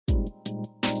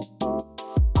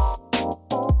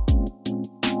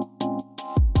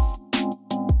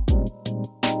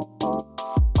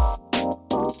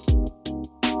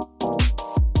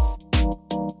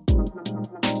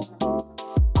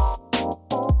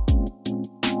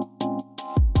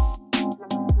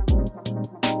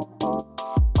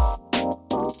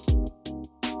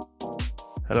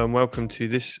Hello and welcome to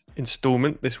this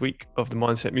instalment this week of the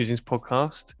Mindset Musings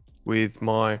podcast with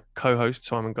my co-host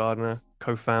Simon Gardner,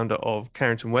 co-founder of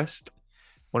Carrington West,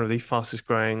 one of the fastest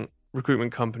growing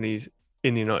recruitment companies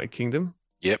in the United Kingdom.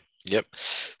 Yep.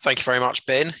 Thank you very much,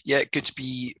 Ben. Yeah, good to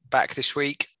be back this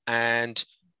week. And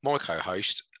my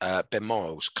co-host, Ben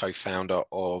Miles, co-founder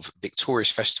of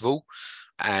Victorious Festival,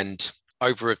 and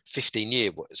over 15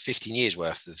 years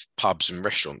worth of pubs and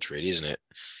restaurants, really, isn't it?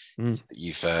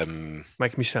 You've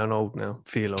making me sound old now.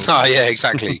 Feel old. Oh yeah,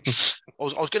 exactly. I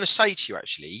was going to say to you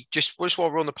actually, just while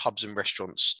we're on the pubs and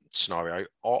restaurants scenario,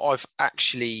 I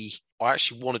actually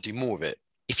want to do more of it.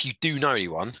 If you do know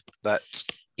anyone that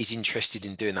is interested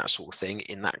in doing that sort of thing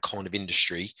in that kind of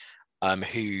industry,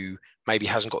 who maybe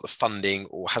hasn't got the funding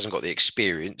or hasn't got the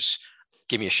experience,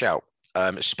 give me a shout.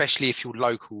 Especially if you're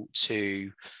local to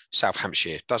South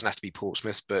Hampshire. It doesn't have to be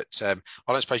Portsmouth, but I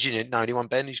don't suppose you didn't know anyone,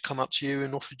 Ben, who's come up to you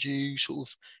and offered you sort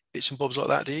of bits and bobs like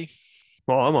that, do you?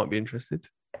 Well, I might be interested.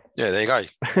 Yeah, there you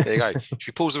go. Should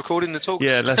we pause the recording and talk?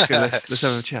 Yeah, let's go. Let's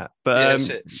have a chat. But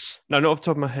no, not off the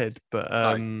top of my head, but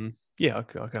no. Yeah, I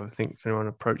can have a think if anyone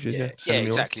approaches. Yeah,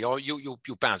 exactly. You're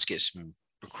bound to get some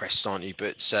requests, aren't you?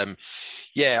 But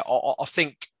I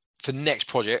think for the next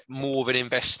project, more of an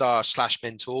investor /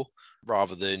 mentor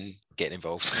rather than getting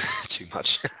involved too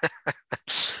much.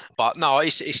 But no,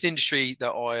 it's an industry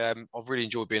that I've really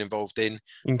enjoyed being involved in. You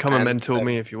can come and mentor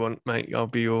me if you want, mate. I'll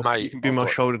be you can be my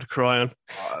shoulder to cry on.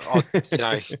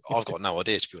 I've got no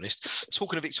idea, to be honest.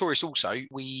 Talking of Victorious, also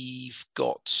you've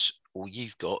got,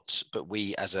 but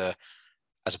we as a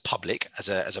public, as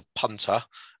a punter,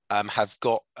 have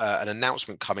got an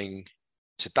announcement coming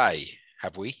today.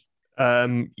 Have we?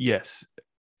 Yes.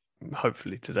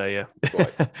 Hopefully today, yeah.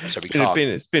 Right. So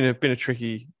it's been a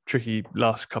tricky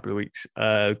last couple of weeks.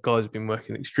 Guys have been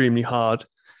working extremely hard,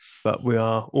 but we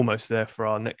are almost there for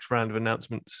our next round of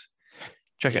announcements.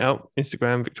 Check it out.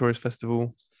 Instagram, Victorious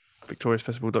Festival,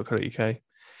 victoriousfestival.co.uk.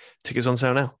 Tickets on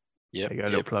sale now. Yeah. There you go,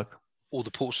 little plug. All the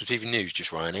Portsmouth Evening News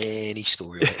just run any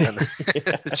story on it, don't they?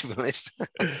 To be honest.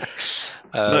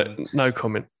 No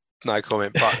comment. No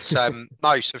comment. But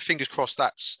no, so fingers crossed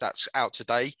that's out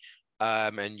today.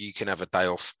 And you can have a day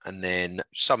off, and then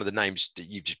some of the names that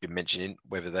you've just been mentioning,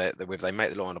 whether they make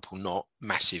the lineup or not,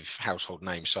 massive household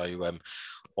names. So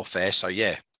off air. So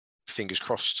yeah, fingers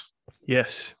crossed.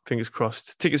 Yes, fingers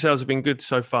crossed. Ticket sales have been good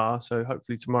so far. So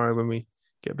hopefully tomorrow, when we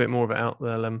get a bit more of it out,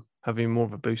 they'll have even more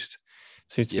of a boost.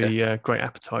 Seems to be a great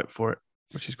appetite for it,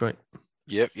 which is great.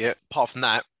 Yep. Apart from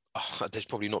that, there's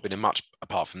probably not been much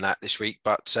apart from that this week,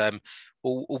 but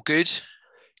all good.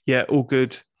 Yeah, all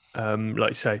good.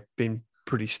 Like you say, been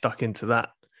pretty stuck into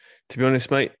that, to be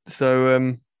honest, mate.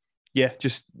 So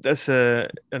just that's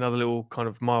another little kind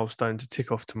of milestone to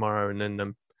tick off tomorrow, and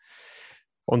then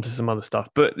onto some other stuff.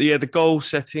 But yeah, the goal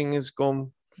setting has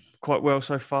gone quite well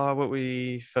so far.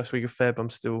 First week of Feb, I'm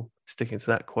still sticking to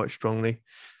that quite strongly.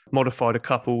 Modified a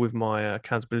couple with my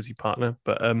accountability partner,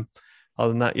 but other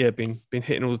than that, yeah, been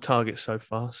hitting all the targets so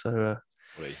far. So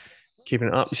keeping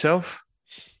it up yourself.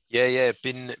 Yeah,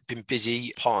 been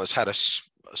busy. Partner's had a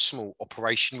small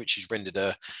operation, which has rendered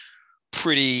her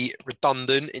pretty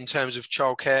redundant in terms of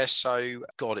childcare. So,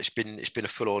 God, it's been a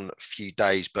full-on few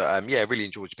days. But really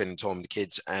enjoyed spending time with the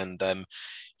kids. And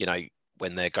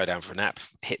when they go down for a nap,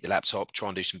 hit the laptop, try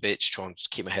and do some bits, try and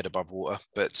keep my head above water.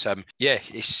 But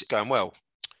it's going well.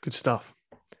 Good stuff.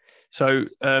 So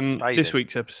this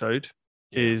week's episode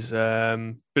is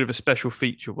a bit of a special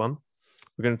feature one.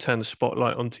 We're going to turn the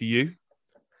spotlight onto you.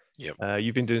 Yep.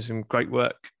 You've been doing some great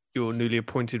work. Your newly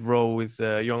appointed role with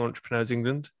Young Entrepreneurs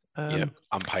England.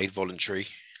 Unpaid, voluntary.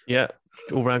 Yeah,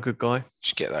 all-round good guy.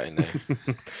 Just get that in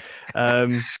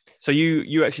there. So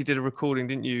you actually did a recording,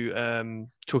 didn't you?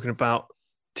 Talking about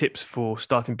tips for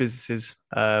starting businesses,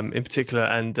 in particular,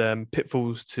 and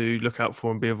pitfalls to look out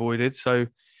for and be avoided. So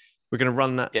we're going to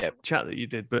run that chat that you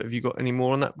did. But have you got any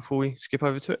more on that before we skip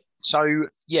over to it? So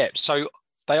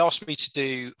they asked me to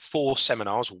do 4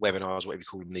 seminars or webinars, whatever you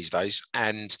call them these days.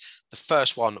 And the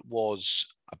first one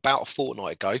was about a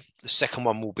fortnight ago. The second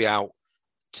one will be out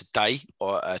today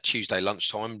or Tuesday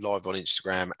lunchtime, live on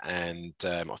Instagram. And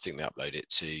I think they upload it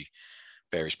to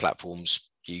various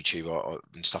platforms, YouTube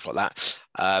and stuff like that.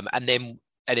 And then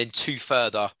 2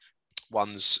 further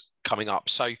ones coming up.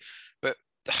 So, but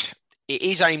it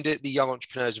is aimed at the young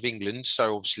entrepreneurs of England.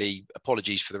 So obviously,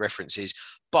 apologies for the references,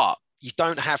 but you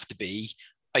don't have to be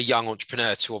a young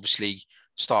entrepreneur to obviously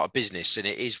start a business, and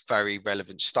it is very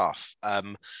relevant stuff.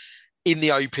 In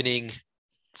the opening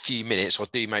few minutes, I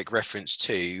do make reference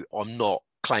to, I'm not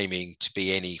claiming to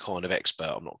be any kind of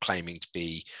expert. I'm not claiming to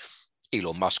be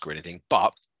Elon Musk or anything,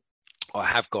 but I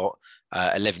have got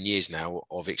 11 years now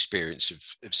of experience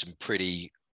of some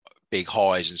pretty big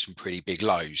highs and some pretty big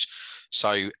lows.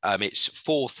 So it's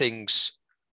 4 things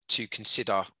to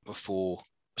consider before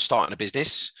starting a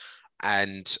business.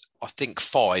 And I think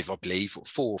 5, I believe, or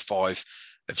 4 or 5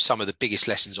 of some of the biggest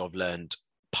lessons I've learned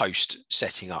post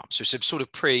setting up. So some sort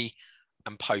of pre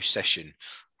and post session.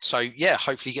 So yeah,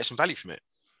 hopefully you get some value from it.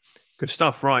 Good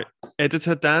stuff. Right.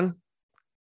 Editor Dan,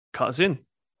 cut us in.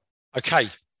 Okay.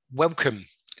 Welcome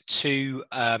to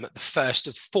the first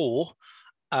of 4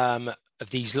 of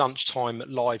these lunchtime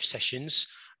live sessions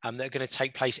that are going to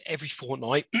take place every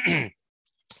fortnight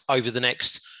over the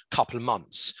next couple of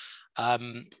months.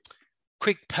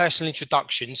 Quick personal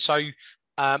introduction. So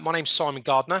my name's Simon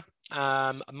Gardner.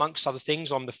 Amongst other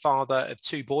things, I'm the father of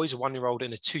 2 boys, a 1-year-old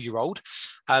and a 2-year-old.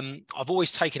 I've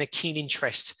always taken a keen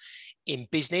interest in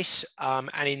business and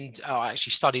I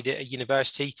actually studied at a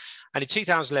university. And in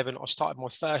 2011, I started my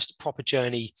first proper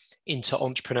journey into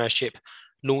entrepreneurship,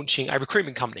 launching a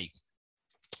recruitment company.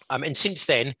 And since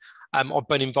then, I've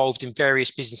been involved in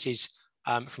various businesses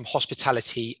from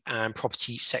hospitality and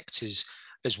property sectors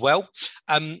as well.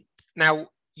 Now,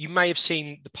 you may have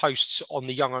seen the posts on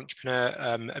the Young Entrepreneur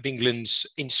of England's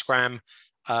Instagram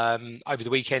over the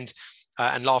weekend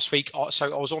and last week.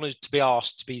 So I was honoured to be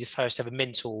asked to be the first ever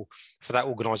mentor for that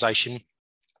organisation.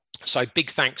 So big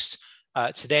thanks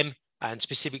to them and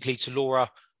specifically to Laura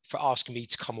for asking me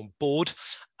to come on board.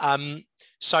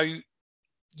 So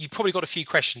you've probably got a few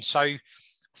questions. So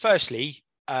firstly,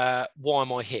 why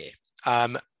am I here?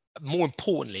 More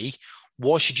importantly,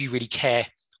 why should you really care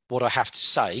what I have to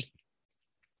say?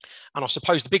 And I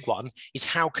suppose the big one is,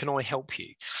 how can I help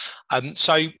you?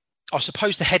 So I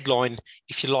suppose the headline,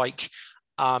 if you like,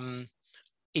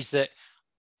 is that,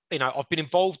 I've been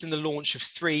involved in the launch of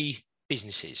 3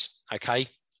 businesses, okay?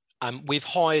 We've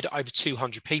hired over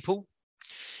 200 people.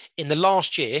 In the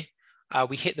last year,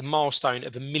 we hit the milestone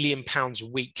of £1 million a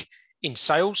week in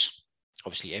sales,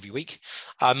 obviously every week,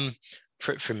 from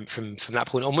that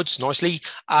point onwards, nicely.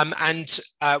 And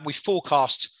we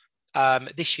forecast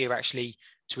this year actually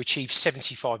to achieve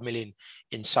 75 million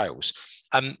in sales.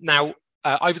 Now,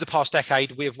 over the past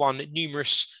decade, we have won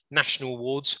numerous national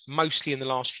awards, mostly in the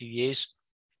last few years.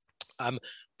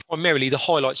 Primarily the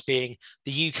highlights being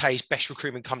the UK's best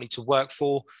recruitment company to work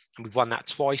for, and we've won that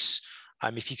twice.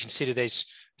 If you consider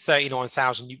there's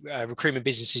 39,000 recruitment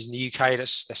businesses in the UK,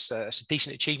 that's a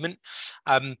decent achievement.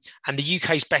 And the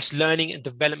UK's best learning and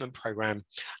development program,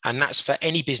 and that's for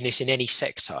any business in any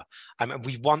sector. And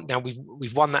we've won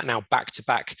that now back to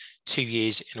back 2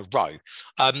 years in a row.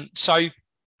 So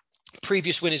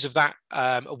previous winners of that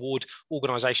award,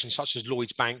 organisations such as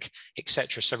Lloyds Bank,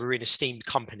 etc. So we're an esteemed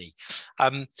company.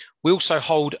 We also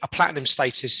hold a platinum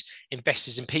status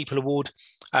Investors in People award,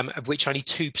 of which only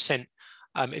 2%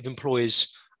 of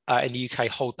employers in the UK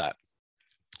hold that.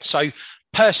 So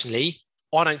personally,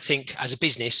 I don't think as a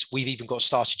business we've even got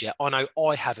started yet. I know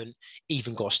I haven't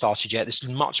even got started yet. There's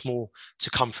much more to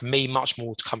come from me, much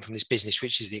more to come from this business,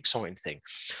 which is the exciting thing.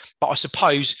 But I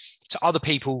suppose to other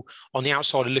people on the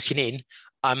outside of looking in,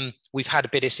 we've had a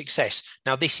bit of success.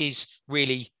 Now, this is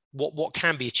really what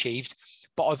can be achieved,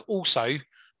 but I've also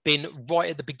been right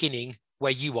at the beginning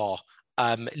where you are,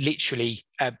 literally,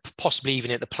 possibly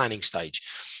even at the planning stage.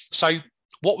 So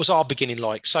what was our beginning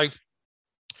like? So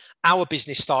our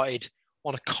business started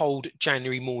on a cold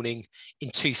January morning in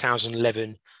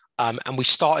 2011. And we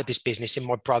started this business in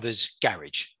my brother's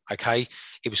garage. Okay.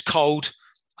 It was cold.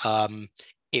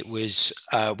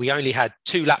 We only had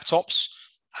 2 laptops,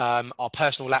 our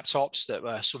personal laptops that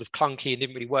were sort of clunky and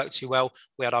didn't really work too well.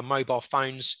 We had our mobile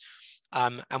phones,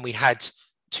 and we had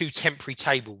 2 temporary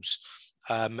tables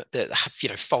that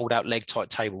have, fold out leg tight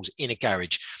tables in a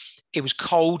garage. It was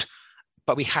cold,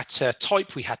 but we had to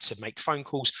type, we had to make phone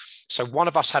calls. So one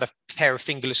of us had a pair of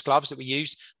fingerless gloves that we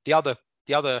used. The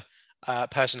other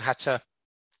person had to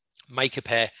make a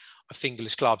pair of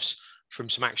fingerless gloves from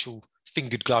some actual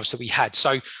fingered gloves that we had.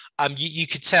 So you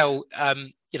could tell,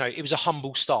 it was a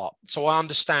humble start. So I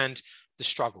understand the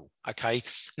struggle. Okay.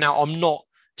 Now, I'm not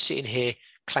sitting here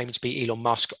claiming to be Elon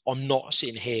Musk. I'm not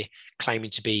sitting here claiming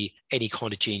to be any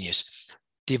kind of genius.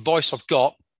 The advice I've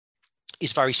got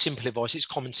is very simple advice. It's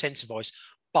common sense advice,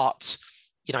 but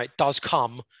it does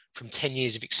come from 10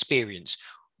 years of experience.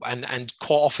 And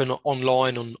quite often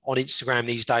online on Instagram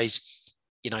these days,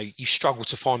 you struggle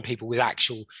to find people with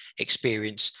actual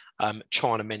experience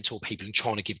trying to mentor people and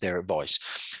trying to give their advice.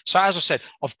 So as I said,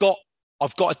 I've got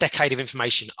a decade of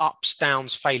information, ups,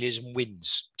 downs, failures, and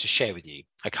wins to share with you,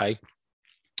 okay,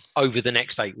 over the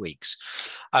next 8 weeks.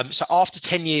 So after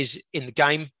 10 years in the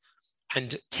game,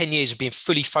 and 10 years of being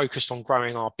fully focused on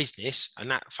growing our business,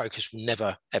 and that focus will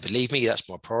never ever leave me. That's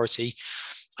my priority.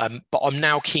 But I'm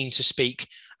now keen to speak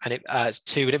and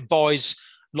advise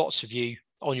lots of you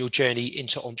on your journey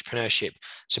into entrepreneurship.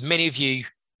 So many of you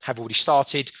have already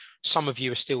started. Some of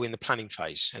you are still in the planning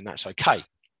phase, and that's okay.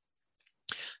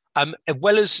 As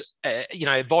well as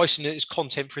advice and as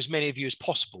content for as many of you as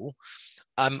possible,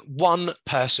 one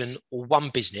person or one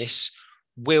business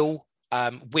will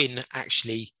win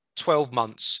actually 12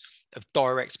 months of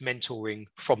direct mentoring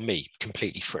from me,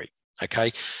 completely free.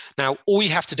 Okay. Now, all you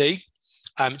have to do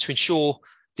to ensure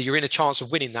that you're in a chance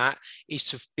of winning that is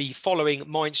to be following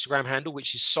my Instagram handle,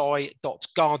 which is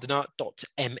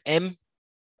sai.gardiner.mm,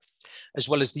 as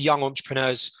well as the Young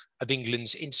Entrepreneurs of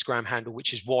England's Instagram handle,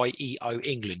 which is YEO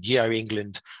England, YEO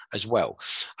England as well.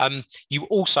 You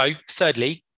also,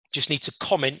 thirdly, just need to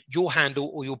comment your handle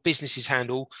or your business's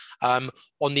handle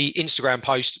on the Instagram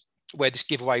post where this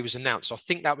giveaway was announced. I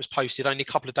think that was posted only a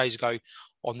couple of days ago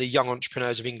on the Young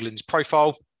Entrepreneurs of England's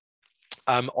profile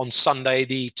on Sunday,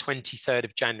 the 23rd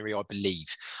of January, I believe.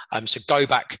 So go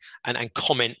back and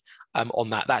comment on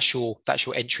that. That's your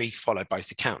entry. Follow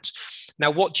both accounts. Now,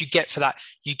 what do you get for that?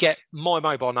 You get my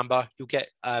mobile number. You'll get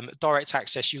direct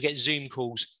access. You get Zoom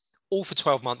calls, all for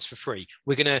 12 months for free.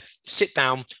 We're going to sit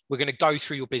down. We're going to go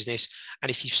through your business. And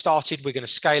if you've started, we're going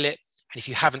to scale it. And if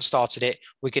you haven't started it,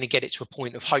 we're going to get it to a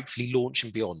point of hopefully launch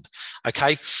and beyond.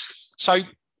 Okay. So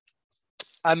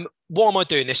why am I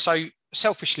doing this? So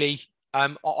selfishly,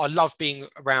 I love being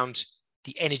around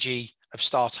the energy of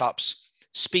startups,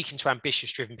 speaking to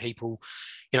ambitious, driven people,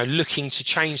 looking to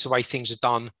change the way things are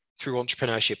done through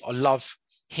entrepreneurship. I love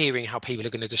hearing how people are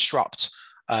going to disrupt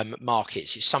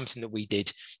markets. It's something that we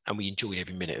did and we enjoyed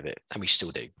every minute of it, and we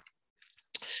still do.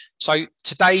 So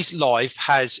today's live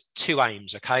has two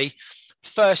aims, okay?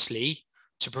 Firstly,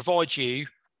 to provide you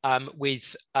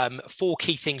with 4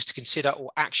 key things to consider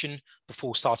or action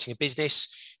before starting a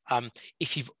business.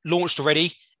 If you've launched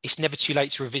already, it's never too late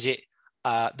to revisit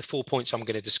the 4 points I'm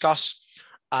going to discuss.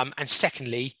 And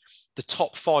secondly, the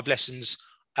top 5 lessons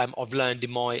I've learned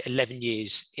in my 11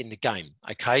 years in the game.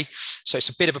 Okay, so it's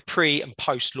a bit of a pre and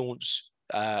post launch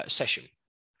session.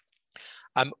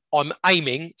 I'm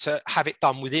aiming to have it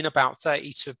done within about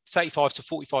 35 to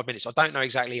 45 minutes. I don't know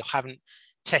exactly. I haven't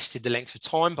tested the length of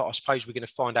time, but I suppose we're going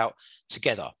to find out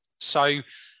together. So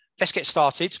let's get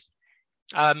started.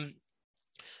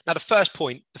 Now, the first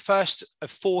of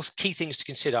 4 key things to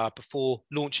consider before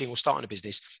launching or starting a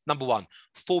business. Number 1,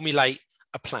 formulate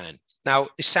a plan. Now,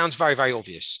 this sounds very, very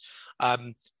obvious,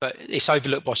 but it's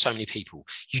overlooked by so many people.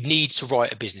 You need to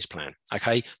write a business plan,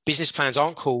 okay? Business plans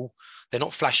aren't cool. They're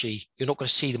not flashy. You're not going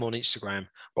to see them on Instagram,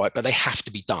 right? But they have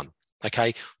to be done,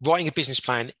 okay? Writing a business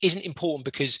plan isn't important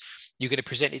because you're going to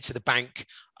present it to the bank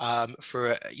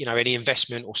for any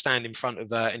investment or stand in front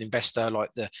of an investor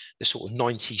like the sort of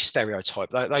 90s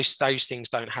stereotype. Those things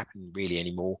don't happen really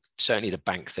anymore, certainly the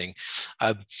bank thing.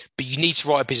 But you need to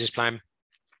write a business plan,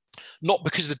 not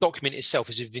because the document itself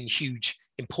is of huge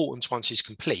importance once it's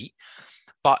complete,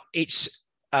 but it's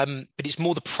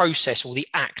more the process or the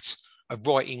act of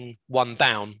writing one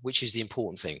down, which is the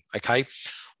important thing. Okay.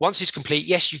 Once it's complete,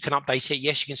 yes, you can update it.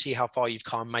 Yes, you can see how far you've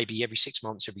come, maybe every 6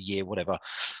 months, every year, whatever.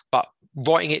 But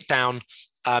writing it down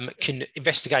can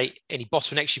investigate any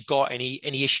bottlenecks you've got, any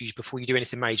issues before you do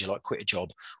anything major, like quit a job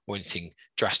or anything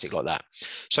drastic like that.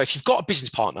 So if you've got a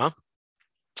business partner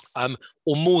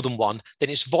or more than one, then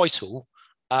it's vital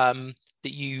that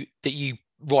you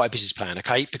write a business plan,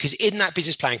 okay? Because in that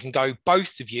business plan can go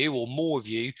both of you or more of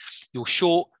you, your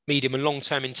short, medium, and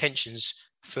long-term intentions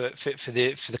for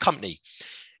the company.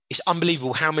 It's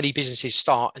unbelievable how many businesses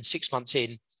start and 6 months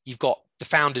in, you've got the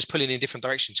founders pulling in different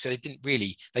directions because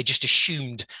they just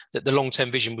assumed that the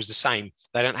long-term vision was the same.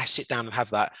 They don't have to sit down and have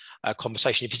that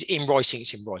conversation. If it's in writing,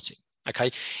 it's in writing,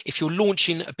 okay? If you're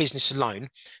launching a business alone,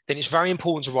 then it's very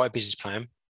important to write a business plan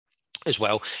as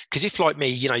well. Because if, like me,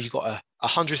 you've got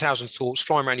 100,000 thoughts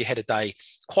flying around your head a day,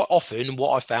 quite often what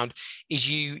I've found is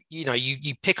you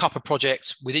pick up a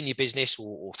project within your business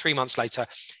or 3 months later,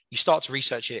 you start to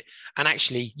research it. And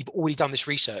actually, you've already done this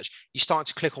research. You start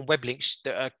to click on web links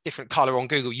that are different color on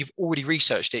Google. You've already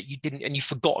researched it. You didn't, and you've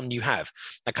forgotten you have.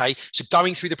 Okay. So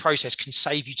going through the process can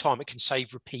save you time. It can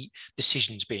save repeat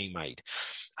decisions being made.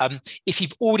 If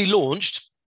you've already launched,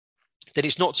 then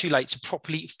it's not too late to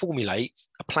properly formulate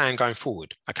a plan going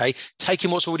forward, okay? Taking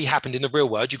what's already happened in the real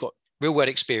world, you've got real world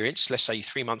experience, let's say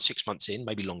 3 months, 6 months in,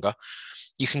 maybe longer,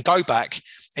 you can go back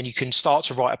and you can start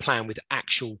to write a plan with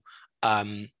actual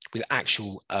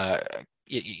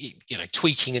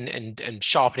tweaking and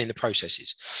sharpening the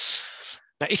processes.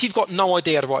 Now, if you've got no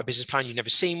idea how to write a business plan, you've never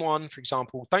seen one, for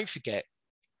example, don't forget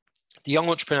the Young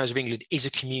Entrepreneurs of England is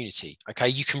a community. Okay,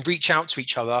 you can reach out to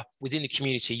each other within the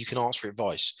community. You can ask for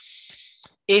advice.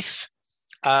 If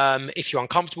you're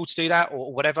uncomfortable to do that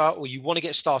or whatever, or you want to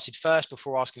get started first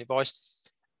before asking advice,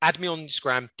 add me on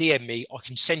Instagram, DM me. I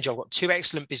can send you. I've got 2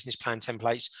 excellent business plan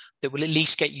templates that will at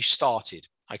least get you started.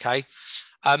 Okay.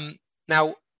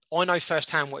 Now, I know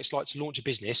firsthand what it's like to launch a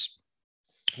business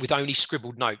with only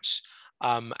scribbled notes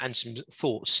and some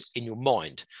thoughts in your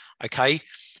mind. Okay.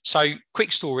 So,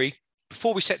 quick story.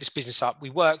 Before we set this business up, we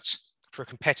worked for a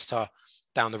competitor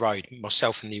down the road,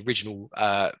 myself and the original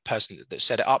person that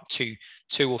set it up. Two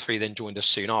or three then joined us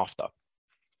soon after.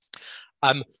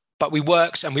 But we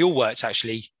worked, and we all worked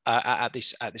actually at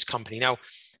this company. Now,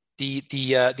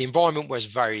 the environment was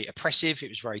very oppressive. It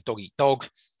was very dog eat dog.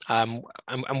 And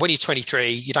when you're 23,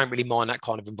 you don't really mind that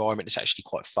kind of environment. It's actually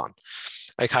quite fun.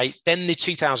 Okay. Then the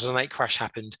 2008 crash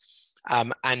happened.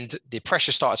 And the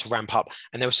pressure started to ramp up,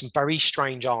 and there were some very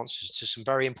strange answers to some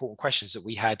very important questions that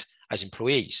we had as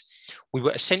employees. We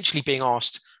were essentially being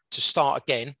asked to start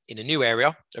again in a new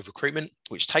area of recruitment,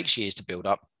 which takes years to build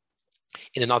up,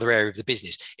 in another area of the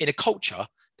business, in a culture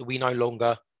that we no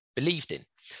longer believed in.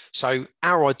 So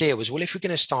our idea was, well, if we're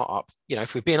going to start up,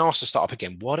 if we're being asked to start up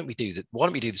again, why don't we do that? Why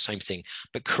don't we do the same thing,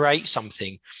 but create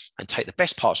something and take the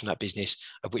best parts from that business,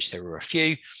 of which there were a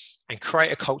few, and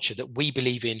create a culture that we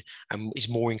believe in and is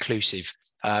more inclusive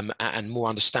and more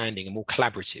understanding and more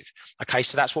collaborative. Okay,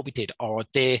 so that's what we did. Our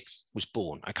idea was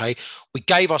born. Okay, we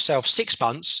gave ourselves 6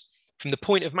 months from the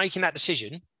point of making that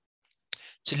decision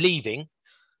to leaving,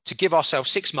 to give ourselves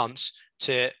 6 months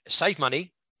to save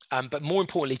money, but more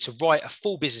importantly, to write a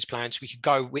full business plan so we could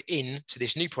go into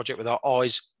this new project with our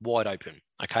eyes wide open.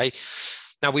 Okay,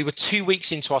 now we were 2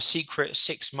 weeks into our secret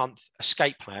 6-month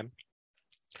escape plan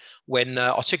when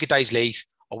I took a day's leave.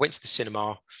 I went to the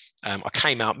cinema. I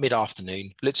came out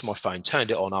mid-afternoon, looked at my phone,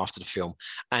 turned it on after the film,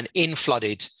 and in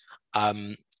flooded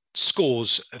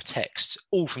scores of texts,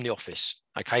 all from the office.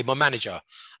 Okay, my manager,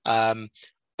 a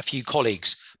few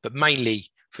colleagues, but mainly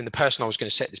from the person I was going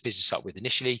to set this business up with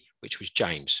initially, which was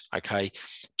James. Okay,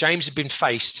 James had been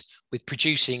faced with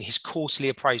producing his quarterly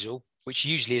appraisal, which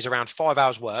usually is around 5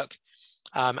 hours work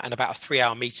and about a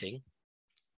 3-hour meeting.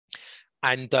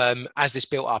 And as this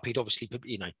built up, he'd obviously,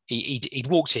 he'd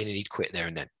walked in and he'd quit there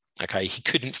and then. Okay, he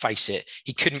couldn't face it.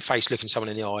 He couldn't face looking someone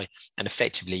in the eye and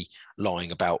effectively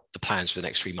lying about the plans for the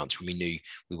next 3 months when we knew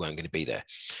we weren't going to be there.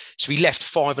 So he left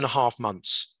 5.5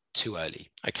 months too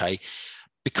early. Okay,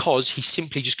 because he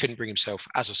simply just couldn't bring himself,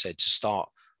 as I said, to start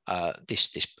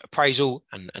this appraisal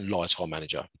and lie to our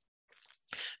manager.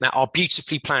 Now, our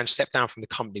beautifully planned step down from the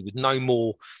company with no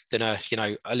more than a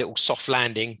little soft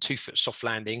landing, 2-foot soft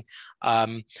landing,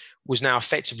 was now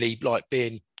effectively like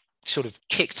being sort of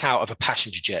kicked out of a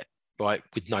passenger jet, right,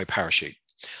 with no parachute.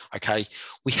 Okay,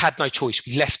 we had no choice.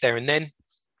 We left there and then.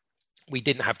 We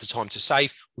didn't have the time to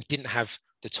save. We didn't have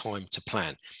the time to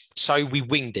plan. So we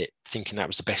winged it, thinking that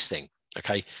was the best thing.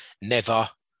 Okay, never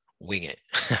wing it.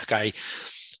 Okay,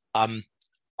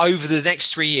 over the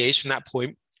next 3 years from that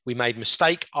point, we made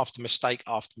mistake after mistake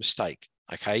after mistake.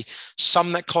 Okay,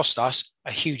 some that cost us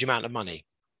a huge amount of money.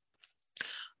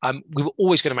 We were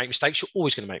always going to make mistakes. You're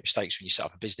always going to make mistakes when you set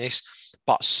up a business,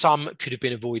 but some could have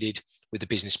been avoided with the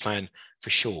business plan for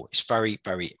sure. It's very,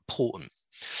 very important.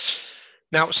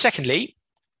 Now, secondly,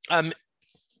 out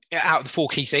of the 4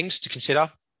 key things to consider,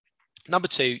 number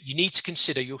 2, you need to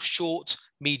consider your short,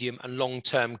 medium, and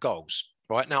long-term goals.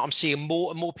 Right now, I'm seeing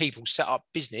more and more people set up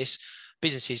businesses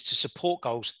to support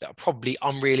goals that are probably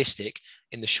unrealistic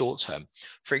in the short term.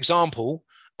 For example,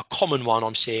 a common one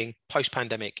I'm seeing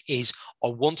post-pandemic is I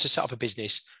want to set up a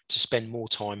business to spend more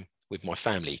time with my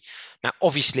family. Now,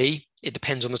 obviously, it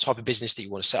depends on the type of business that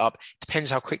you want to set up. It depends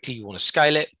how quickly you want to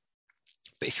scale it.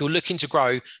 But if you're looking to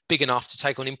grow big enough to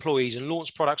take on employees and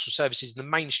launch products or services in the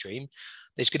mainstream,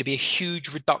 there's going to be a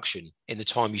huge reduction in the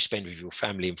time you spend with your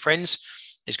family and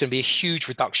friends. There's going to be a huge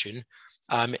reduction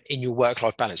in your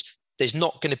work-life balance. There's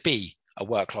not going to be a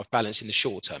work-life balance in the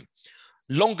short term.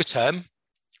 Longer term,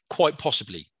 quite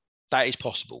possibly, that is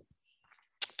possible.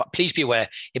 But please be aware,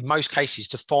 in most cases,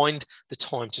 to find the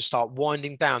time to start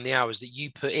winding down the hours that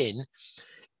you put in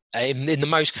the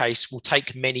most case, will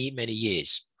take many, many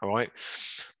years. All right.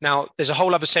 Now, there's a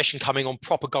whole other session coming on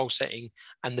proper goal setting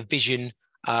and the vision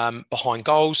behind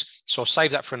goals. So I'll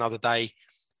save that for another day.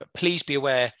 But please be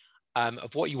aware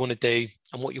of what you want to do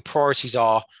and what your priorities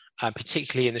are,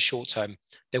 particularly in the short term.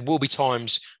 There will be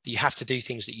times that you have to do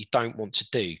things that you don't want to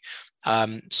do.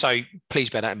 So please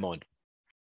bear that in mind.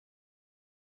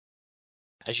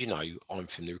 As you know, I'm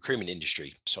from the recruitment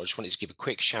industry, so I just wanted to give a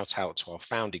quick shout out to our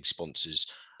founding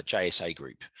sponsors, JSA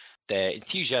Group. Their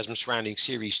enthusiasm surrounding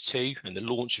Series 2 and the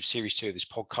launch of Series 2 of this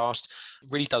podcast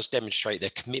really does demonstrate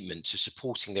their commitment to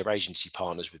supporting their agency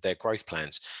partners with their growth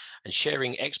plans and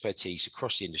sharing expertise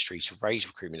across the industry to raise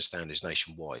recruitment standards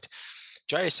nationwide.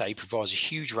 JSA provides a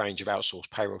huge range of outsourced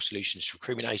payroll solutions to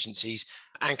recruitment agencies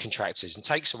and contractors and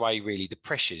takes away really the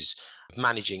pressures of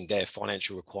managing their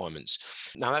financial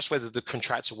requirements. Now, that's whether the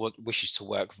contractor wishes to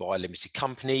work via limited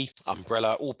company,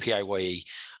 umbrella, or PAYE.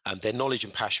 Their knowledge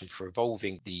and passion for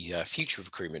evolving the future of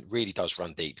recruitment really does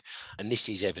run deep. And this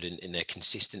is evident in their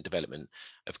consistent development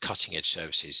of cutting edge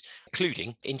services,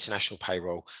 including international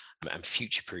payroll and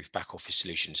future-proof back office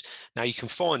solutions. Now, you can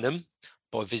find them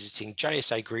by visiting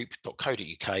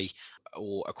jsagroup.co.uk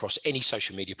or across any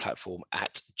social media platform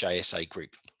at JSA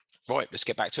Group. Right, let's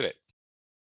get back to it.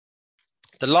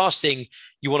 The last thing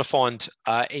you want to find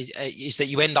is that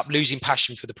you end up losing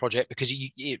passion for the project because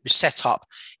it was set up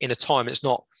in a time that's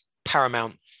not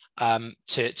paramount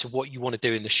to what you want to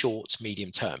do in the short to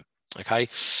medium term. Okay.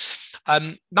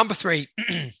 Number 3,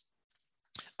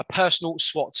 a personal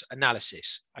SWOT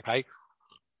analysis. Okay.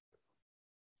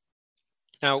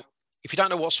 Now, if you don't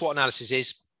know what SWOT analysis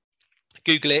is,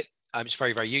 Google it. It's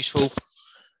very, very useful.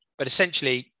 But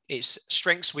essentially, it's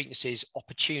strengths, weaknesses,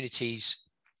 opportunities,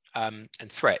 and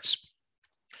threats.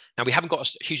 Now, we haven't got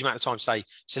a huge amount of time today,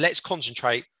 so let's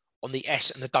concentrate on the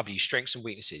S and the W, strengths and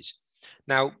weaknesses.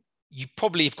 Now, you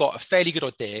probably have got a fairly good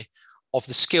idea of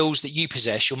the skills that you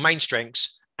possess, your main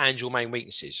strengths and your main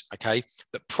weaknesses, okay?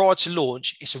 But prior to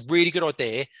launch, it's a really good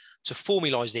idea to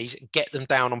formalize these and get them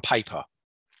down on paper.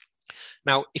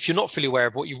 Now, if you're not fully aware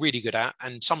of what you're really good at,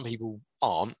 and some people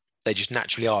aren't, they just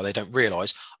naturally are, they don't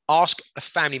realize, ask a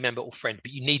family member or friend,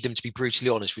 but you need them to be brutally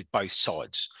honest with both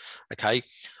sides, okay?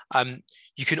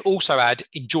 You can also add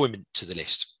enjoyment to the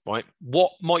list, right?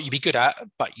 What might you be good at,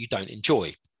 but you don't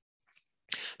enjoy?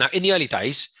 Now, in the early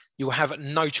days, you will have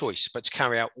no choice but to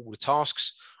carry out all the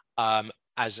tasks,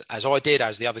 as I did,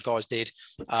 as the other guys did,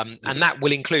 and that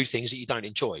will include things that you don't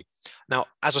enjoy. Now,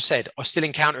 as I said, I still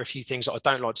encounter a few things that I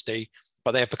don't like to do,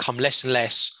 but they have become less and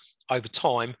less over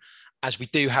time as we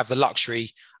do have the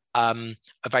luxury of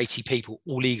 80 people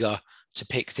all eager to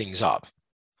pick things up.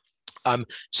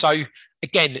 So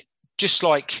again, just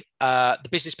like the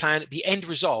business plan, the end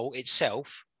result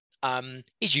itself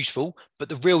is useful, but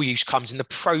the real use comes in the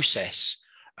process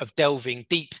of delving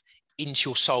deep into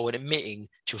your soul and admitting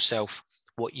to yourself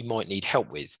what you might need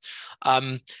help with.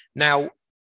 Now,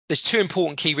 there's 2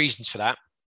 important key reasons for that.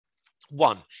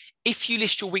 1, if you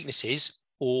list your weaknesses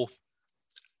or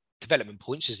development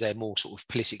points, as they're more sort of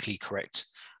politically correct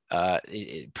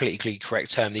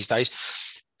term these days,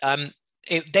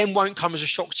 it then won't come as a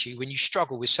shock to you when you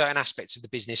struggle with certain aspects of the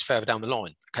business further down the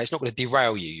line. Okay, it's not going to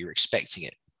derail you. You're expecting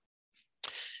it.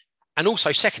 And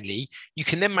also, secondly, you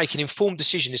can then make an informed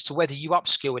decision as to whether you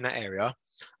upskill in that area,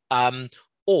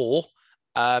 or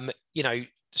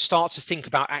start to think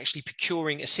about actually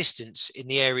procuring assistance in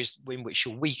the areas in which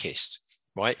you're weakest.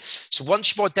 Right. So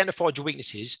once you've identified your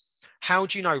weaknesses, how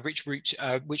do you know which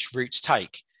routes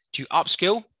take? Do you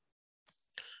upskill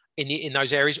in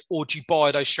those areas, or do you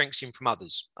buy those strengths in from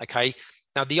others? Okay.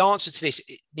 Now, the answer to this,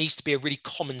 it needs to be a really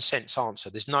common sense answer.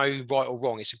 There's no right or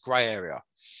wrong. It's a grey area.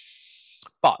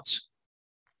 But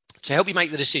to help you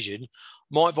make the decision,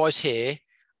 my advice here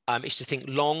is to think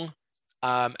long,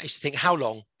 is to think how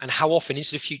long and how often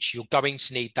into the future you're going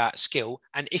to need that skill.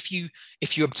 And if you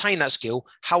obtain that skill,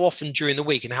 how often during the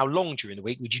week and how long during the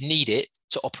week would you need it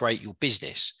to operate your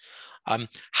business?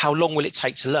 How long will it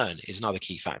take to learn is another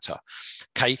key factor.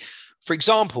 Okay. For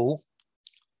example,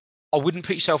 I wouldn't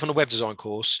put yourself on a web design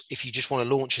course if you just want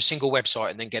to launch a single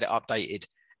website and then get it updated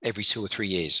every 2 or 3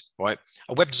 years, right?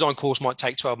 A web design course might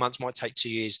take 12 months, might take 2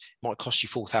 years, might cost you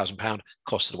 £4,000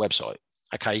 cost of the website.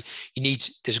 Okay,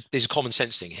 there's a common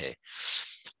sense thing here.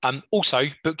 Also,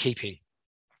 bookkeeping.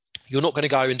 You're not going to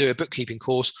go and do a bookkeeping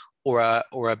course or a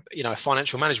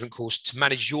financial management course to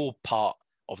manage your part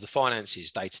of the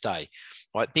finances day to day.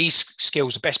 Right, these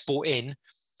skills are best brought in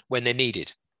when they're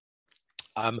needed.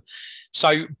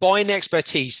 So buying the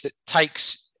expertise that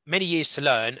takes many years to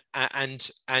learn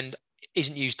and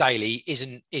isn't used daily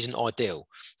isn't ideal.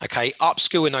 Okay,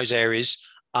 upskill in those areas.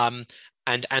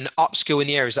 And upskill in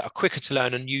the areas that are quicker to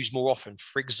learn and use more often.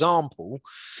 For example,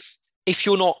 if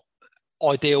you're not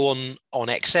ideal on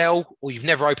Excel, or you've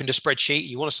never opened a spreadsheet,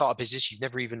 you want to start a business, you've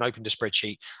never even opened a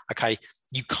spreadsheet, okay,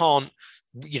 you can't,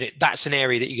 that's an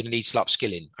area that you're going to need to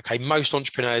upskill in. Okay, most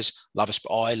entrepreneurs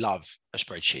I love a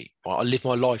spreadsheet. I live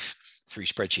my life through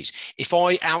spreadsheets. If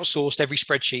I outsourced every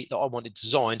spreadsheet that I wanted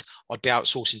designed, I'd be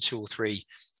outsourcing 2 or 3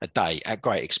 a day at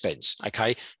great expense.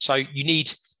 Okay, so you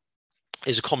need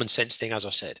is a common sense thing, as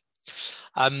I said.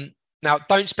 Now,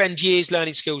 don't spend years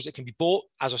learning skills that can be bought,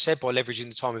 as I said, by leveraging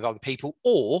the time of other people,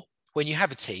 or when you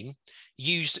have a team,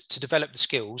 used to develop the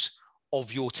skills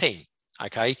of your team.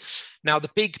 Okay. Now,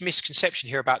 the big misconception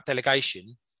here about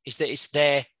delegation is that it's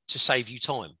there to save you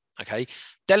time. Okay.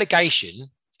 Delegation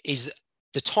is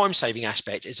the time saving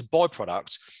aspect, is a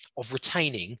byproduct of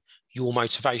retaining your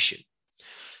motivation.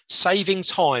 Saving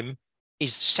time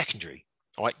is secondary.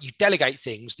 All right. You delegate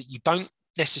things that you don't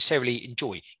necessarily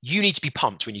enjoy. You need to be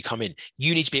pumped when you come in.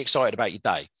 You need to be excited about your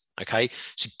day. Okay.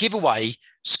 So give away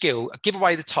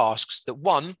the tasks that,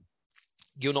 one,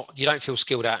 you don't feel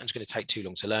skilled at and it's going to take too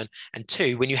long to learn. And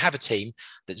two, when you have a team,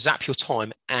 that zap your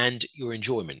time and your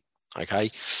enjoyment.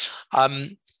 Okay.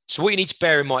 So what you need to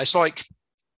bear in mind, it's like,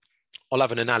 I'll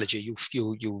have an analogy.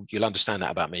 You'll understand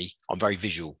that about me. I'm very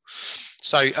visual.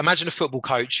 So imagine a football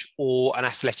coach or an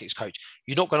athletics coach.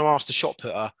 You're not going to ask the shot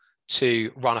putter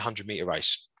to run a 100-meter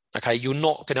race. Okay. You're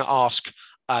not going to ask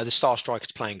the star striker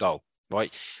to play in goal,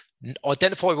 right?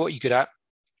 Identify what you're good at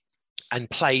and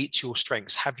play to your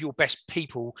strengths. Have your best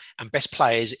people and best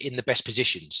players in the best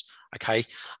positions. Okay.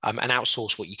 And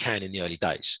outsource what you can in the early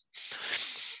days.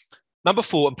 Number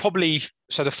 4, and probably,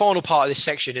 so the final part of this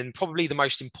section and probably the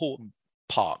most important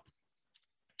part.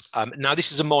 Now,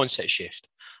 this is a mindset shift.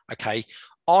 Okay.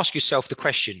 Ask yourself the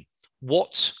question,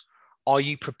 what are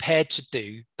you prepared to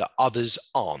do that others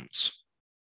aren't?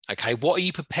 Okay. What are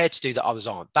you prepared to do that others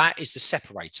aren't? That is the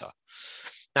separator.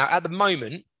 Now, at the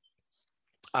moment,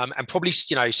 and probably,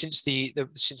 since the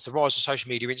rise of social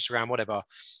media, Instagram, whatever,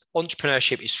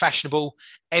 entrepreneurship is fashionable.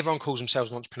 Everyone calls themselves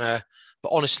an entrepreneur,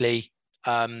 but honestly,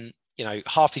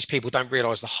 half these people don't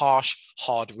realize the harsh,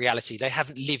 hard reality. They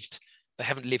haven't lived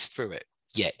through it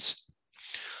yet.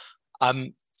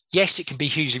 Yes, it can be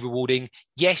hugely rewarding.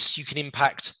 Yes, you can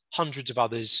impact hundreds of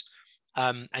others.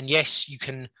 And yes, you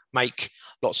can make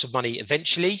lots of money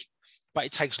eventually, but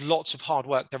it takes lots of hard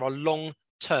work. There are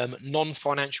long-term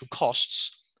non-financial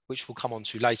costs, which we'll come on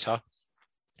to later.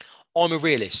 I'm a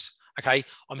realist. Okay.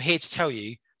 I'm here to tell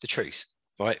you the truth,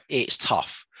 right? It's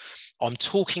tough. I'm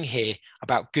talking here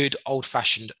about good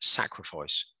old-fashioned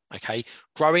sacrifice. Okay.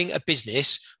 Growing a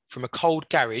business from a cold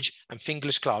garage and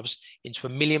fingerless gloves into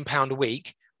 £1 million a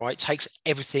week, right, takes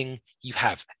everything you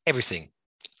have, everything.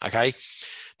 Okay.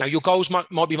 Now, your goals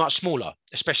might be much smaller,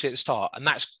 especially at the start, and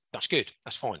that's good.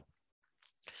 That's fine.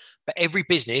 But every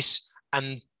business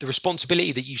and the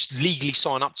responsibility that you legally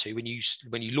sign up to when you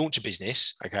launch a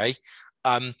business, okay,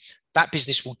 that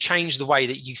business will change the way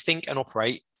that you think and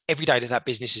operate every day that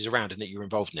business is around and that you're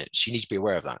involved in it. So you need to be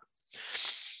aware of that.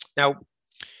 Now,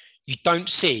 you don't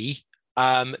see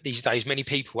these days many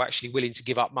people actually willing to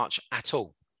give up much at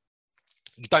all.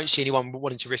 You don't see anyone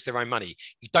wanting to risk their own money.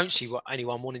 You don't see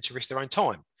anyone wanting to risk their own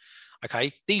time.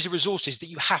 Okay, these are resources that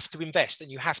you have to invest and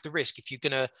you have to risk if you're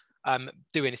going to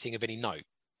do anything of any note.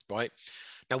 Right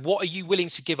now, what are you willing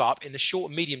to give up in the short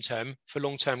and medium term for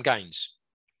long-term gains?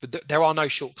 There are no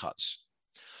shortcuts.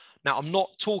 Now, I'm not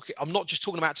just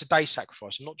talking about today's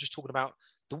sacrifice. I'm not just talking about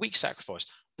the week sacrifice.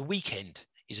 The weekend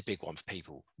is a big one for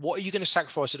people. What are you going to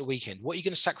sacrifice at the weekend? What are you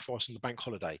going to sacrifice on the bank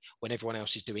holiday when everyone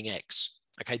else is doing X?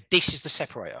 Okay, this is the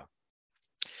separator.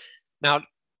 Now,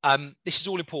 this is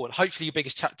all important. Hopefully, your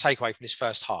biggest takeaway from this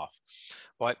first half,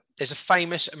 right? There's a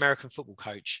famous American football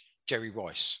coach, Jerry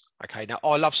Rice. Okay, now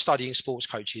I love studying sports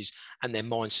coaches and their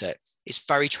mindset. It's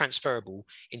very transferable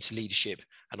into leadership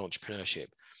and entrepreneurship.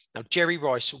 Now, Jerry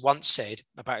Rice once said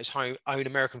about his own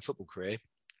American football career,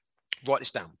 write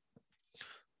this down.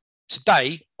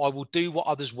 Today, I will do what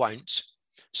others won't,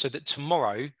 so that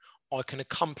tomorrow I can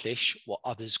accomplish what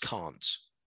others can't.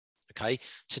 Okay,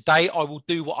 today I will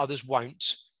do what others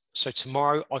won't, so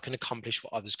tomorrow I can accomplish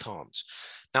what others can't.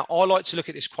 Now, I like to look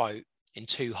at this quote in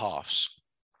 2 halves.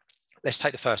 Let's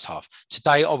take the first half.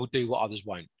 Today, I will do what others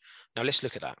won't. Now, let's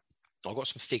look at that. I've got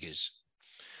some figures.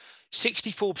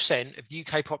 64% of the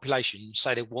UK population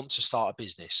say they want to start a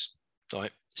business,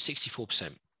 right?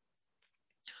 64%.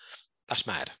 That's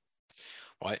mad,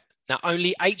 right? Now,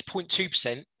 only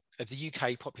 8.2% of the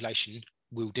UK population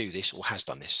will do this or has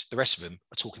done this. The rest of them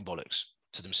are talking bollocks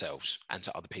to themselves and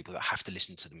to other people that have to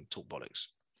listen to them talk bollocks.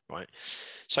 Right.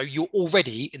 So you're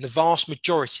already in the vast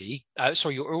majority,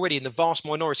 you're already in the vast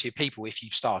minority of people if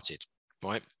you've started,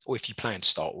 right? Or if you plan to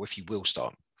start, or if you will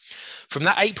start. From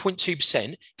that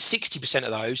 8.2%, 60%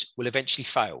 of those will eventually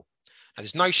fail. Now,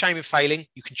 there's no shame in failing.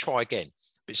 You can try again.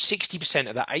 But 60%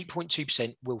 of that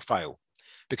 8.2% will fail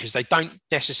because they don't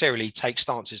necessarily take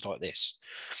stances like this.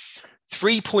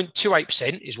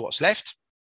 3.28% is what's left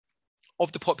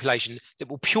of the population that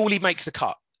will purely make the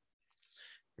cut.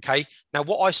 Okay. Now,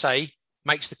 what I say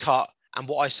makes the cut and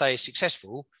what I say is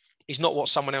successful is not what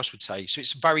someone else would say. So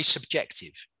it's very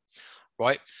subjective,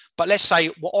 right? But let's say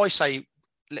what I say,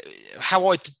 how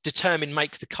I determine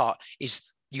make the cut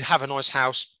is you have a nice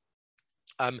house.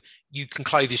 You can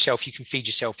clothe yourself, you can feed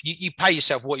yourself, you pay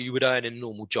yourself what you would earn in a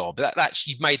normal job. That's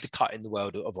you've made the cut in the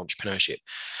world of entrepreneurship.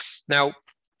 Now,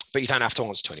 but you don't have to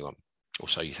answer to anyone, or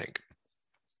so you think.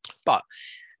 But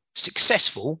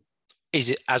successful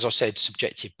is, as I said,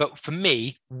 subjective. But for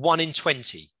me, 1 in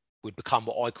 20 would become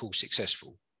what I call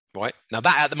successful, right? Now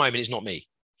that at the moment is not me,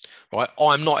 right?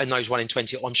 I'm not in those 1 in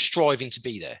 20. I'm striving to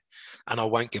be there and I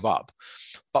won't give up.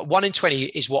 But 1 in 20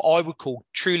 is what I would call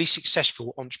truly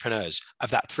successful entrepreneurs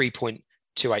of that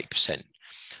 3.28%.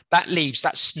 That leaves,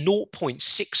 that's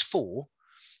 0.64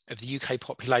 of the UK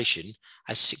population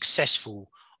as successful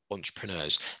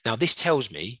entrepreneurs. Now, this tells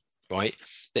me, right,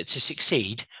 that to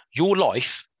succeed, your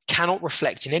life cannot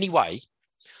reflect in any way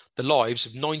the lives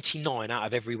of 99 out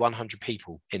of every 100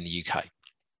 people in the UK.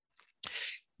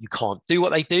 You can't do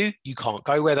what they do. You can't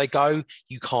go where they go.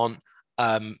 You can't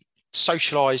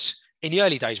socialize. In the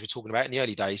early days, we're talking about in the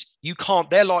early days, you can't,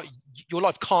 your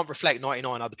life can't reflect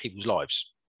 99 other people's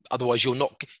lives. Otherwise, you're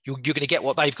going to get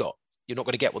what they've got. You're not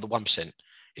going to get what the 1%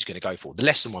 is going to go for, the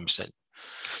less than 1%.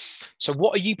 So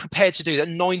what are you prepared to do that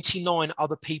 99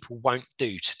 other people won't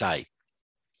do today?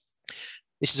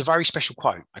 This is a very special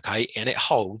quote, okay? And it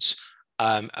holds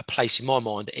a place in my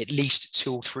mind at least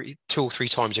two or three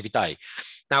times every day.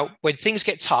 Now, when things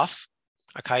get tough,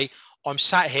 okay, I'm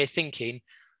sat here thinking,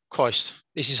 Christ,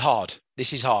 this is hard.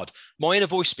 This is hard. My inner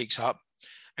voice speaks up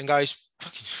and goes,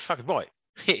 fucking right.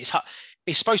 It's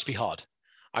supposed to be hard,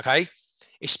 okay?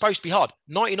 It's supposed to be hard.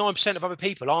 99% of other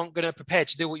people aren't going to prepare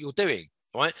to do what you're doing,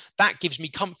 right? That gives me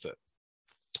comfort.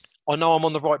 I know I'm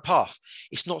on the right path.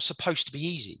 It's not supposed to be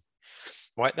easy,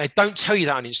 right? They don't tell you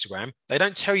that on Instagram. They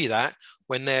don't tell you that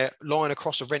when they're lying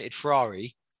across a rented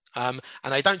Ferrari. And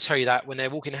they don't tell you that when they're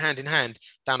walking hand in hand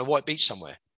down a white beach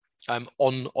somewhere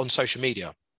on social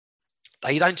media.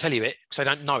 They don't tell you it because they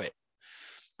don't know it,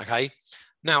 okay?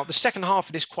 Now, the second half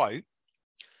of this quote,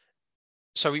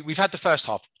 so we've had the first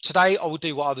half. Today, I will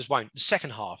do what others won't. The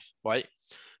second half, right?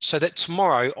 So that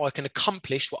tomorrow I can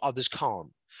accomplish what others can't.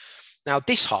 Now,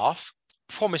 this half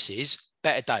promises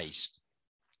better days,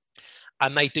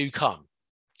 and they do come.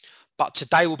 But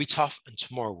today will be tough and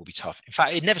tomorrow will be tough. In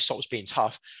fact, it never stops being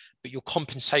tough, but your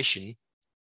compensation,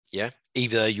 yeah,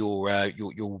 either your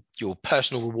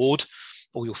personal reward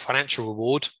or your financial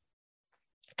reward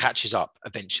catches up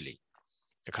eventually,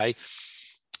 okay?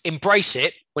 Embrace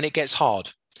it when it gets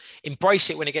hard. Embrace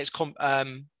it when it gets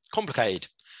complicated,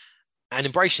 and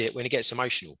embrace it when it gets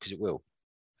emotional, because it will.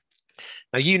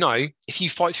 Now, you know, if you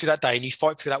fight through that day and you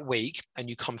fight through that week and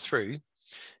you come through,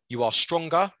 you are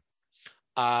stronger,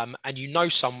 and you know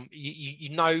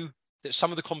that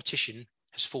some of the competition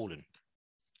has fallen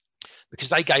because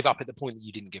they gave up at the point that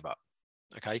you didn't give up.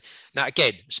 Okay. Now,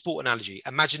 again, sport analogy.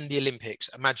 Imagine the Olympics.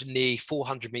 Imagine the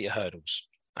 400-meter hurdles.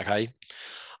 Okay.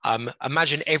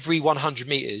 Imagine every 100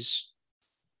 meters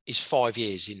is 5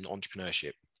 years in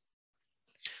entrepreneurship.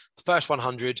 The first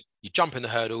 100, you jump in the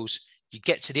hurdles. You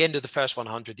get to the end of the first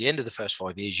 100, the end of the first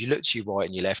 5 years. You look to your right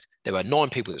and your left. There were 9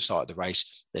 people that started the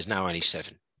race. There's now only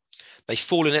 7. They've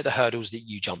fallen at the hurdles that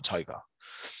you jumped over.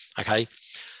 Okay.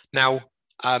 Now,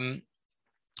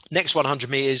 next 100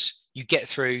 meters, you get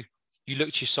through. You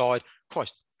look to your side,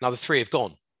 Christ, another 3 have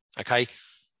gone, okay?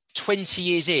 20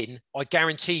 years in, I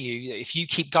guarantee you that if you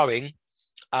keep going,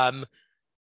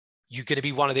 you're going to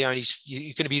be one of the only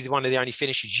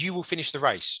finishers. You will finish the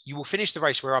race. You will finish the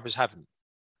race where others haven't.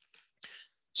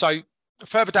 So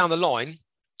further down the line,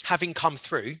 having come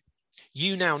through,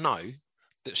 you now know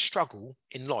that struggle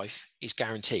in life is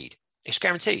guaranteed. It's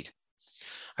guaranteed,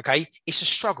 okay? It's a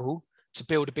struggle to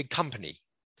build a big company,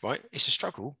 right? It's a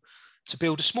struggle to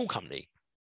build a small company.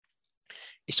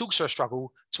 It's also a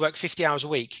struggle to work 50 hours a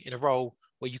week in a role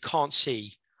where you can't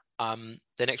see the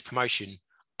next promotion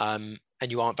and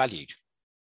you aren't valued.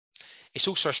 It's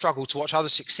also a struggle to watch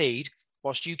others succeed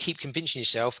whilst you keep convincing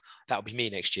yourself that'll be me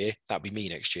next year, that'll be me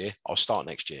next year, I'll start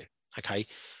next year. Okay,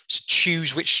 so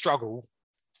choose which struggle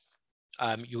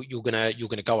you're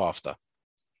gonna go after.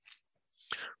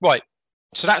 Right,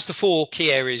 so that's the 4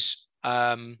 key areas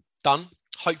done.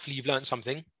 Hopefully you've learned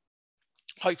something.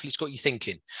 Hopefully it's got you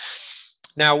thinking.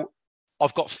 Now,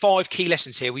 I've got 5 key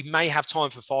lessons here. We may have time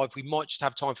for 5. We might just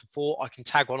have time for 4. I can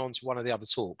tag on to one of the other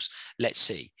talks. Let's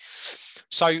see.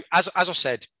 So as I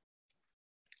said,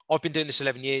 I've been doing this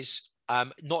 11 years.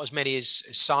 Not as many as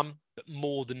some, but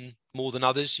more than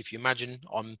others. If you imagine,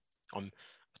 I'm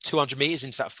 200 meters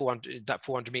into that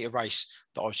 400 meter race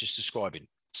that I was just describing.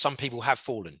 Some people have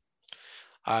fallen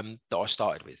that I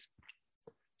started with.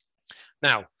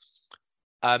 Now,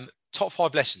 Top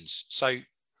 5 lessons. So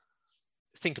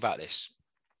think about this.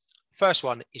 First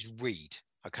one is read.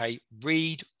 Okay,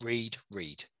 read.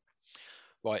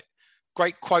 Right.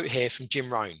 Great quote here from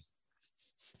Jim Rohn.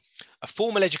 A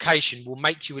formal education will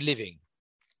make you a living.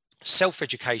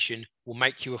 Self-education will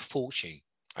make you a fortune.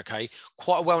 Okay,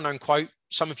 quite a well-known quote.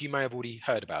 Some of you may have already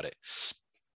heard about it,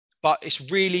 but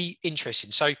it's really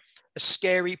interesting. So a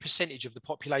scary percentage of the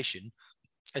population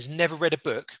has never read a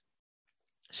book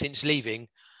since leaving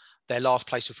their last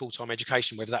place of full-time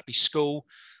education, whether that be school,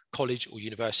 college, or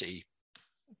university.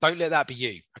 Don't let that be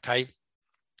you, okay?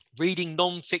 Reading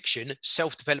non-fiction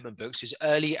self-development books as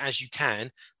early as you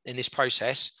can in this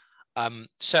process,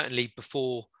 certainly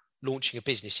before launching a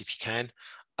business if you can,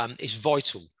 is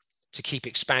vital to keep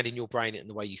expanding your brain and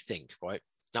the way you think, right?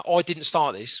 Now, I didn't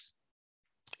start this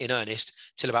in earnest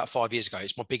till about 5 years ago.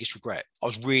 It's my biggest regret. I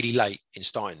was really late in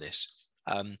starting this.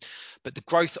 But the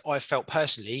growth I've felt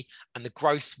personally and the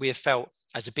growth we have felt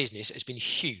as a business has been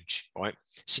huge, right?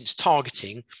 Since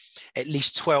targeting at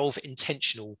least 12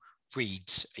 intentional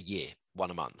reads a year,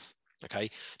 1 a month. Okay.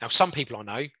 Now, some people I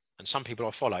know and some people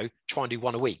I follow try and do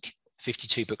 1 a week,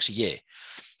 52 books a year.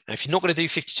 And if you're not going to do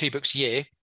 52 books a year,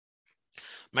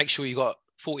 make sure you've got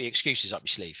 40 excuses up your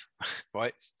sleeve,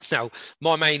 right? Now,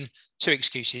 my main 2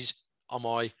 excuses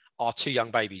are 2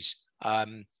 young babies.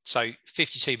 So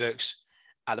 52 books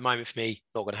at the moment for me,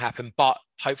 not going to happen, but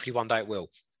hopefully one day it will.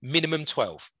 Minimum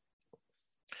 12.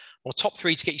 Well, top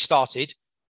 3 to get you started.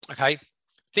 Okay.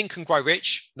 Think and Grow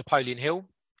Rich, Napoleon Hill.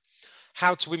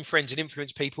 How to Win Friends and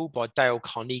Influence People by Dale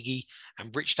Carnegie,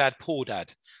 and Rich Dad, Poor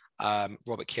Dad,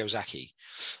 Robert Kiyosaki.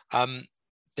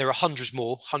 There are hundreds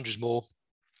more.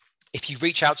 If you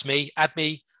reach out to me, add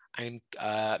me and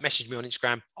message me on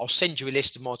Instagram, I'll send you a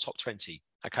list of my top 20,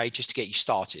 okay, just to get you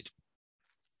started.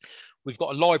 We've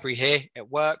got a library here at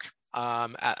work.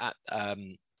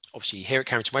 Obviously, here at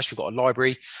Carrington West, we've got a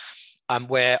library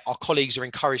where our colleagues are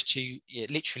encouraged to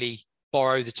literally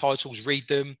borrow the titles, read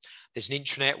them. There's an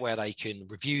intranet where they can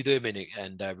review them and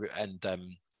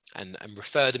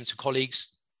refer them to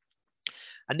colleagues.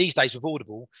 And these days with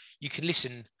Audible, you can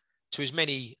listen to as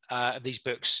many of these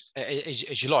books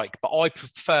as you like, but I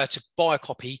prefer to buy a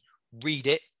copy, read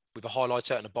it with a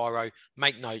highlighter and a biro,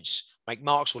 make notes, make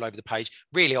marks all over the page.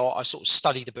 Really, I sort of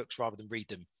study the books rather than read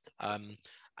them.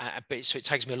 So it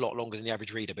takes me a lot longer than the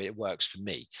average reader, but it works for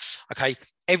me. Okay,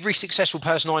 every successful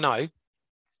person I know,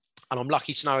 and I'm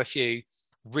lucky to know a few,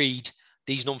 read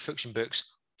these non-fiction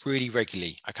books really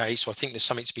regularly. Okay, so I think there's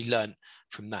something to be learned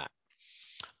from that.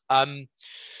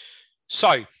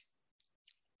 So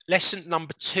lesson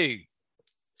number 2,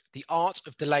 the art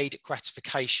of delayed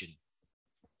gratification.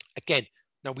 Again,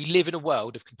 now we live in a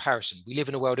world of comparison. We live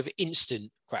in a world of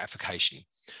instant gratification.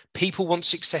 People want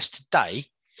success today,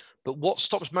 but what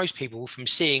stops most people from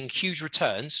seeing huge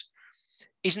returns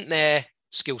isn't their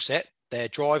skill set, their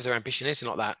drive, their ambition, anything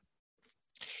like that.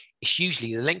 It's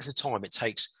usually the length of time it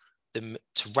takes them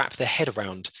to wrap their head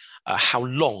around how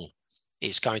long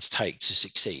it's going to take to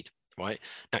succeed, right?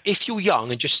 Now, if you're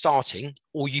young and just starting,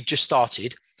 or you've just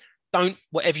started, don't,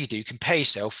 whatever you do, compare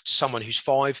yourself to someone who's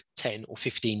 5, 10, or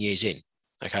 15 years in,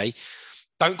 okay?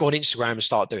 Don't go on Instagram and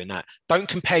start doing that. Don't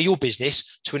compare your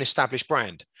business to an established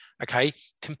brand, okay?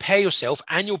 Compare yourself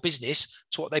and your business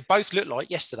to what they both looked like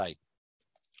yesterday,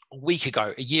 a week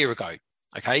ago, a year ago,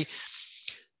 okay?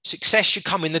 Success should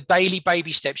come in the daily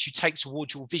baby steps you take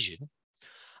towards your vision.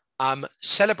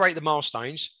 Celebrate the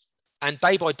milestones, and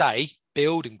day by day,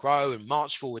 build and grow and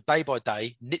march forward day by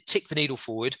day, tick the needle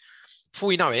forward.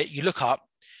 Before you know it, you look up,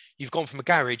 you've gone from a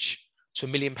garage to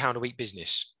 £1 million a week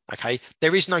business. Okay.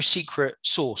 There is no secret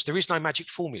sauce. There is no magic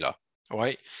formula. All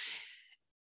right.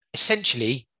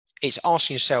 Essentially, it's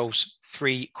asking yourselves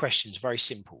 3 questions. Very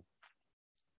simple.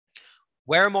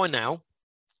 Where am I now?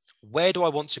 Where do I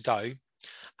want to go?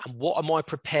 And what am I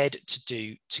prepared to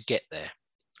do to get there?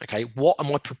 Okay. What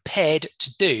am I prepared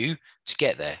to do to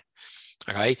get there?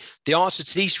 Okay. The answer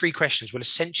to these 3 questions will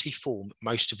essentially form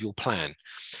most of your plan.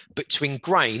 But to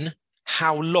ingrain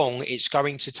how long it's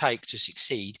going to take to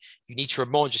succeed, you need to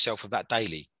remind yourself of that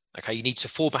daily. Okay. You need to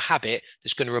form a habit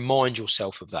that's going to remind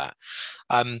yourself of that.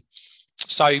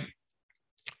 So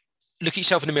look at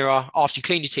yourself in the mirror after you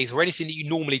clean your teeth or anything that you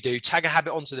normally do, tag a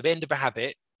habit onto the end of a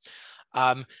habit.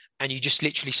 And you just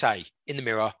literally say in the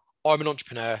mirror, I'm an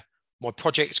entrepreneur. My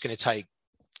project is going to take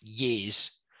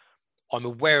years. I'm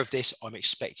aware of this. I'm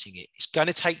expecting it. It's going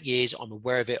to take years. I'm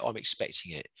aware of it. I'm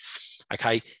expecting it.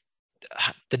 Okay.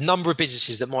 The number of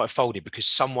businesses that might have folded because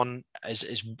someone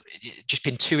has just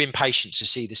been too impatient to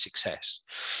see the success.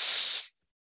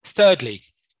 Thirdly,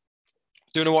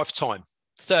 doing it right for time.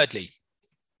 Thirdly,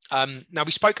 now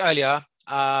we spoke earlier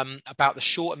about the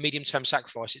short and medium term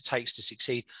sacrifice it takes to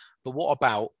succeed, but what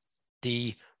about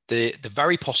the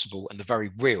very possible and the very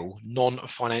real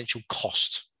non-financial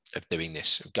cost of doing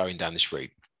this, of going down this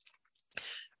route?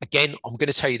 Again, I'm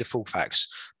going to tell you the full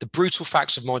facts. The brutal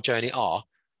facts of my journey are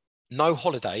no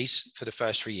holidays for the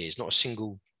first 3 years, not a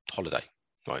single holiday,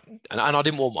 right? And I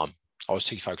didn't want one. I was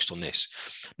too focused on this.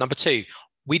 Number two,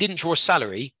 we didn't draw a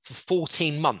salary for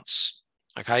 14 months,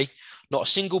 okay? Not a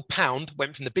single pound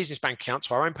went from the business bank account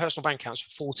to our own personal bank accounts for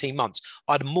 14 months.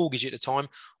 I had a mortgage at the time.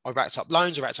 I racked up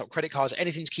loans, I racked up credit cards,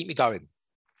 anything to keep me going,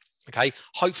 okay?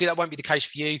 Hopefully that won't be the case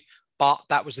for you, but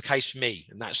that was the case for me.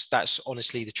 And that's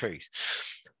honestly the truth.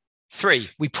 3,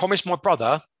 we promised my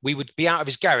brother we would be out of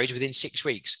his garage within 6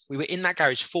 weeks. We were in that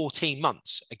garage 14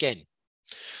 months again,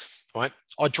 right?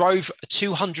 I drove a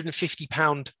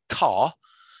 £250 car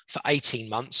for 18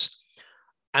 months.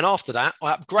 And after that,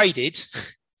 I upgraded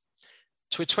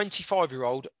to a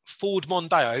 25-year-old Ford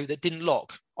Mondeo that didn't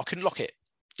lock. I couldn't lock it,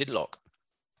 didn't lock.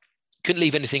 Couldn't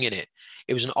leave anything in it.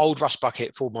 It was an old rust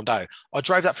bucket Ford Mondeo. I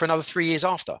drove that for another 3 years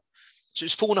after. So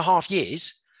it was 4.5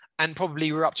 years. And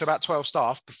probably we were up to about 12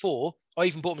 staff before I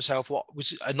even bought myself what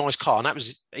was a nice car. And that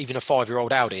was even a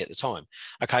 5-year-old Audi at the time.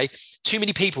 Okay. Too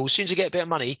many people, as soon as they get a bit of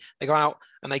money, they go out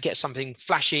and they get something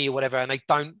flashy or whatever, and they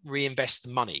don't reinvest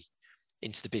the money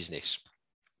into the business.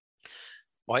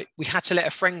 Right. We had to let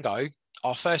a friend go,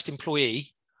 our first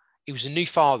employee. He was a new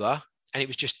father, and it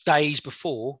was just days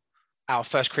before our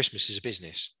first Christmas as a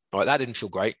business. Right. That didn't feel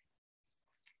great.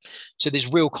 So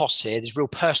there's real costs here. There's real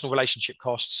personal relationship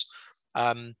costs.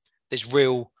 There's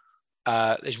real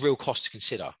costs to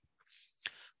consider.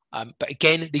 But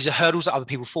again, these are hurdles that other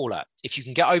people fall at. If you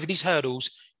can get over these hurdles,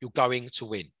 you're going to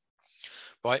win,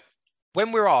 right?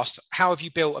 When we're asked, how have you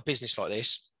built a business like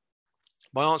this?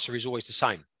 My answer is always the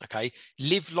same, okay?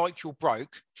 Live like you're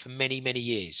broke for many, many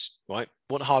years, right?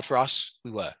 Wasn't hard for us,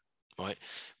 we were, right?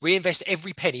 Reinvest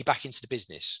every penny back into the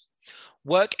business.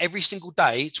 Work every single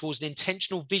day towards an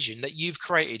intentional vision that you've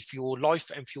created for your life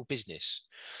and for your business,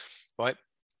 right?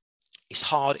 It's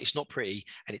hard, it's not pretty,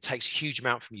 and it takes a huge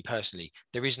amount from you personally.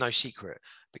 There is no secret.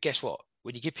 But guess what?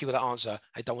 When you give people that answer,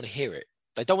 they don't want to hear it.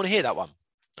 They don't want to hear that one,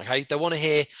 okay? They want to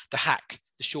hear the hack,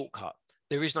 the shortcut.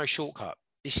 There is no shortcut.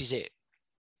 This is it.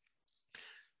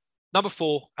 Number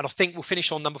 4, and I think we'll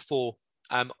finish on number 4.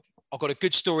 I've got a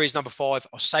good story as number 5.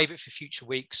 I'll save it for future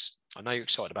weeks. I know you're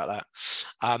excited about that.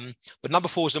 But number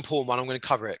 4 is an important one. I'm going to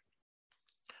cover it.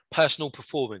 Personal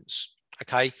performance,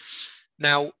 okay?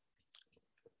 Now,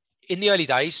 in the early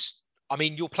days, I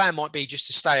mean, your plan might be just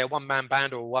to stay a one-man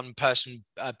band or a one-person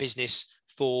business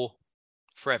for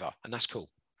forever, and that's cool.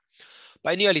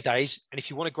 But in the early days, and if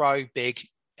you want to grow big,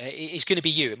 it's going to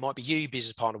be you. It might be you,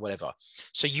 business partner, whatever.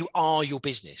 So you are your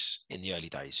business in the early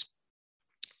days.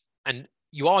 And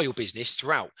you are your business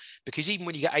throughout, because even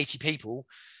when you get 80 people,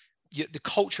 the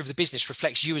culture of the business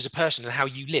reflects you as a person and how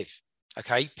you live,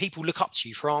 okay? People look up to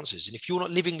you for answers. And if you're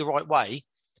not living the right way,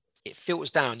 it filters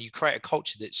down. You create a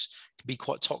culture can be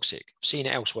quite toxic. I've seen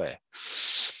it elsewhere.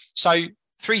 So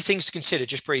 3 things to consider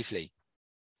just briefly.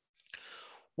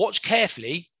 Watch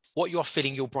carefully what you are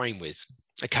filling your brain with.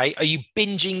 Okay. Are you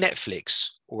binging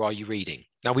Netflix or are you reading?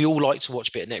 Now, we all like to watch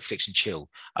a bit of Netflix and chill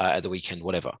at the weekend,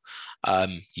 whatever.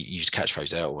 You used a catchphrase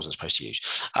there I wasn't supposed to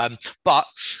use.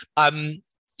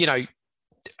 You know,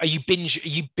 are you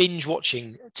binge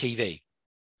watching TV?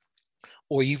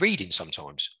 Or are you reading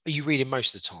sometimes? Are you reading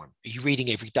most of the time? Are you reading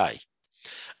every day?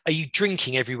 Are you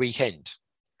drinking every weekend?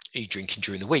 Are you drinking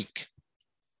during the week?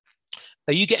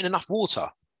 Are you getting enough water?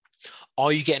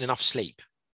 Are you getting enough sleep?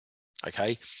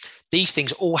 Okay. These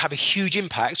things all have a huge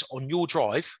impact on your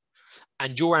drive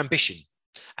and your ambition,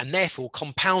 and therefore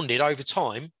compounded over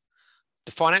time,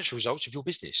 the financial results of your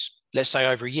business, let's say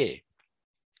over a year.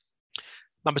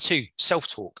 Number 2,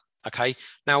 self-talk. Okay.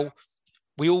 Now,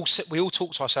 we all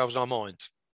talk to ourselves in our mind.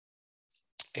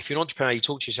 If you're an entrepreneur, you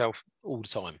talk to yourself all the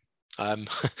time.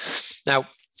 Now,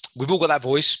 we've all got that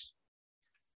voice.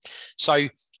 So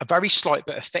a very slight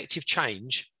but effective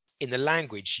change in the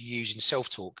language you use in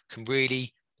self-talk can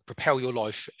really propel your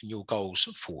life and your goals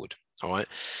forward. All right.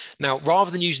 Now, rather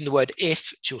than using the word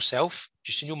if to yourself,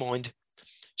 just in your mind,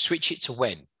 switch it to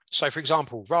when. So, for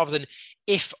example, rather than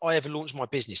if I ever launch my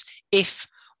business, if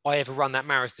I ever run that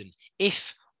marathon,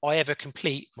 if I ever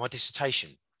complete my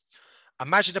dissertation.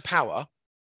 Imagine the power,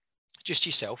 just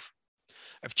yourself,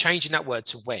 of changing that word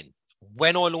to when.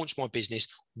 When I launch my business,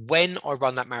 when I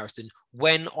run that marathon,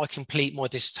 when I complete my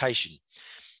dissertation.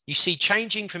 You see,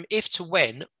 changing from if to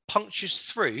when punctures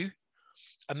through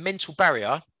a mental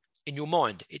barrier in your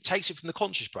mind. It takes it from the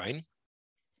conscious brain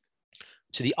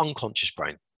to the unconscious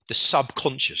brain, the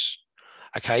subconscious.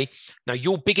 Okay. Now,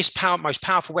 your biggest most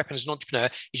powerful weapon as an entrepreneur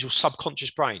is your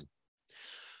subconscious brain.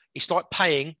 It's like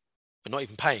paying, or not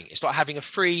even paying. It's like having a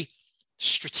free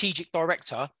strategic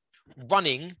director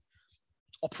running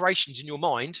operations in your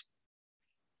mind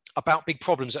about big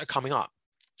problems that are coming up,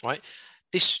 right?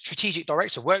 This strategic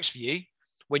director works for you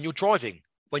when you're driving,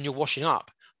 when you're washing up,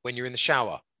 when you're in the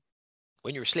shower,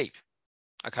 when you're asleep,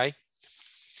 okay?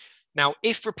 Now,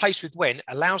 if replaced with when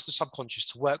allows the subconscious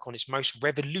to work on its most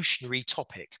revolutionary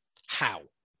topic, how?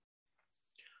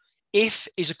 If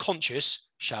is a conscious,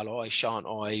 shall I, shan't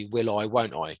I, will I,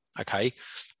 won't I, okay?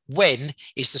 When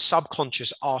is the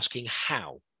subconscious asking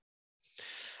how?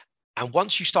 And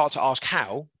once you start to ask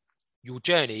how, your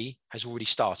journey has already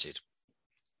started,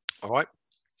 all right?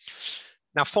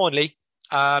 Now, finally,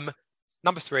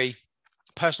 number 3,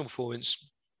 personal performance.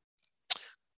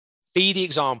 Be the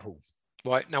example,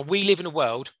 right? Now, we live in a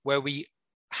world where we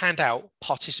hand out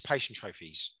participation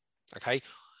trophies, okay?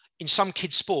 In some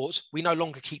kids' sports, we no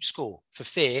longer keep score for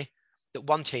fear that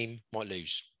one team might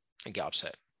lose and get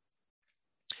upset.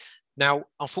 Now,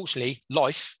 unfortunately,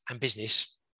 life and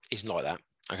business isn't like that,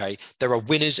 okay? There are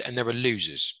winners and there are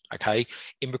losers, okay?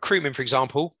 In recruitment, for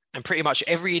example, and pretty much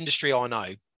every industry I know,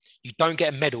 you don't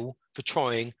get a medal for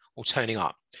trying or turning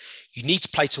up. You need to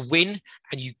play to win,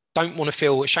 and you don't want to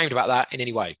feel ashamed about that in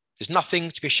any way. There's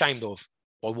nothing to be ashamed of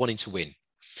by wanting to win.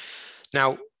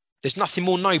 Now, there's nothing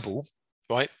more noble,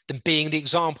 right, than being the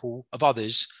example of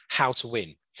others how to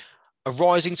win. A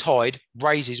rising tide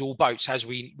raises all boats, as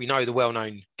we know the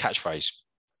well-known catchphrase.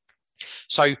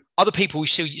 So other people who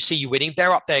see you winning,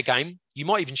 they're up their game. You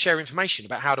might even share information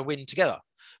about how to win together,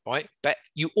 right? But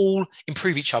you all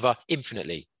improve each other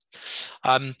infinitely.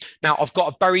 Now, I've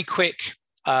got a very quick,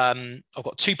 I've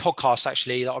got 2 podcasts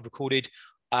actually that I've recorded,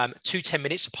 2 10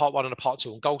 minutes, a part 1 and a part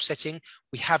 2 on goal setting.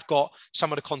 We have got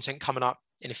some of the content coming up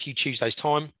in a few Tuesdays'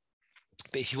 time.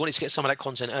 But if you wanted to get some of that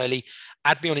content early,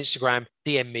 add me on Instagram,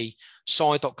 DM me,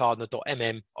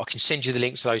 sai.gardner.mm. I can send you the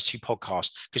links to those 2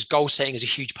 podcasts, because goal setting is a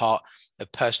huge part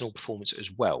of personal performance as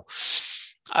well.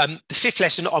 The 5th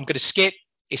lesson I'm going to skip.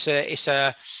 It's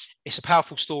a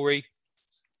powerful story.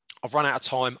 I've run out of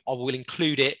time. I will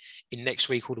include it in next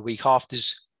week or the week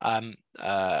after's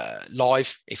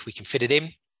live, if we can fit it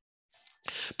in.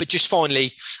 But just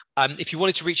finally, if you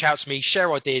wanted to reach out to me,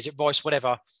 share ideas, advice,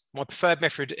 whatever, my preferred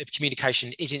method of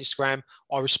communication is Instagram.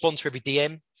 I respond to every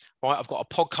DM. Right, I've got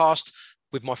a podcast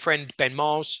with my friend Ben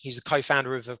Miles. He's the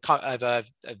co-founder of a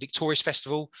Victorious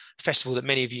Festival, a festival that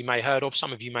many of you may have heard of,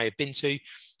 some of you may have been to.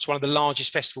 It's one of the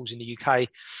largest festivals in the UK.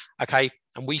 Okay,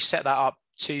 and we set that up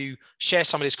to share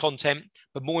some of this content,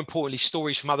 but more importantly,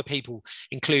 stories from other people,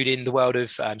 including the world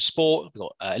of sport. We've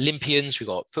got Olympians, we've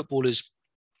got footballers,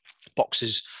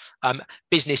 boxers,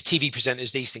 business, TV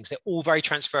presenters, these things. They're all very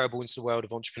transferable into the world of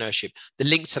entrepreneurship. The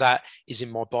link to that is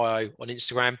in my bio on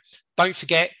Instagram. Don't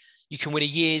forget, you can win a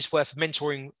year's worth of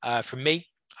mentoring from me,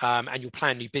 and you'll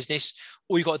plan a new business.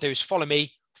 All you've got to do is follow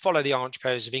me, follow the Young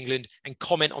Entrepreneurs of England, and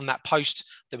comment on that post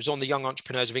that was on the Young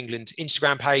Entrepreneurs of England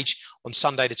Instagram page on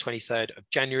Sunday, the 23rd of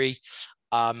January.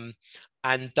 And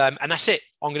that's it.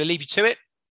 I'm going to leave you to it.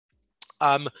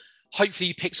 Hopefully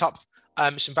you picked up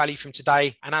some value from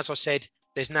today. And as I said,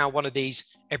 there's now one of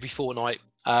these every fortnight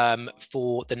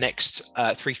for the next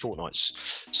 3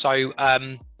 fortnights. So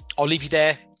I'll leave you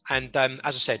there. And as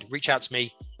I said, reach out to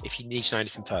me if you need to know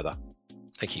anything further.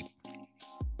 Thank you.